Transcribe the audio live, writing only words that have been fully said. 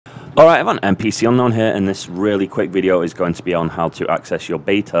Alright everyone, NPC Unknown here, and this really quick video is going to be on how to access your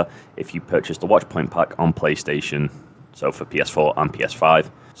beta if you purchase the Watchpoint pack on PlayStation, so for PS4 and PS5.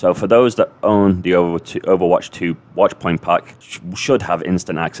 So for those that own the Overwatch 2 Watchpoint pack, should have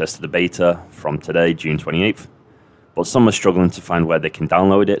instant access to the beta from today, June 28th, but some are struggling to find where they can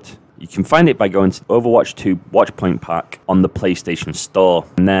download it. You can find it by going to Overwatch 2 Watchpoint pack on the PlayStation Store,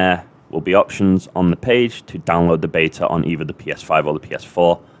 and there will be options on the page to download the beta on either the PS5 or the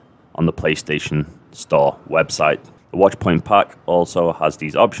PS4 on the PlayStation Store website. The Watchpoint pack also has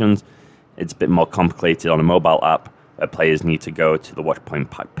these options. It's a bit more complicated on a mobile app where players need to go to the Watchpoint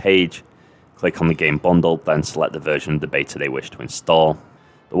pack page, click on the game bundle, then select the version of the beta they wish to install.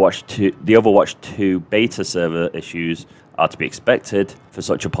 The Overwatch 2 beta server issues are to be expected for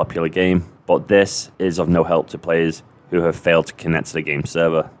such a popular game, but this is of no help to players who have failed to connect to the game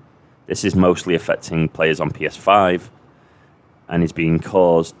server. This is mostly affecting players on PS5 and is being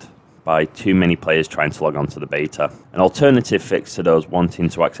caused by too many players trying to log on to the beta. An alternative fix to those wanting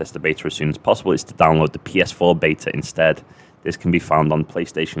to access the beta as soon as possible is to download the PS4 beta instead. This can be found on the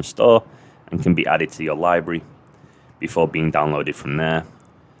PlayStation Store and can be added to your library before being downloaded from there.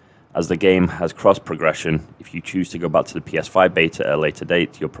 As the game has cross-progression, if you choose to go back to the PS5 beta at a later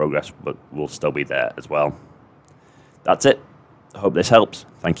date, your progress will still be there as well. That's it. I hope this helps.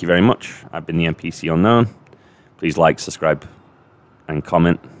 Thank you very much. I've been the NPC Unknown. Please like, subscribe, and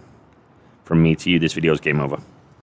comment. From me to you, this video is game over.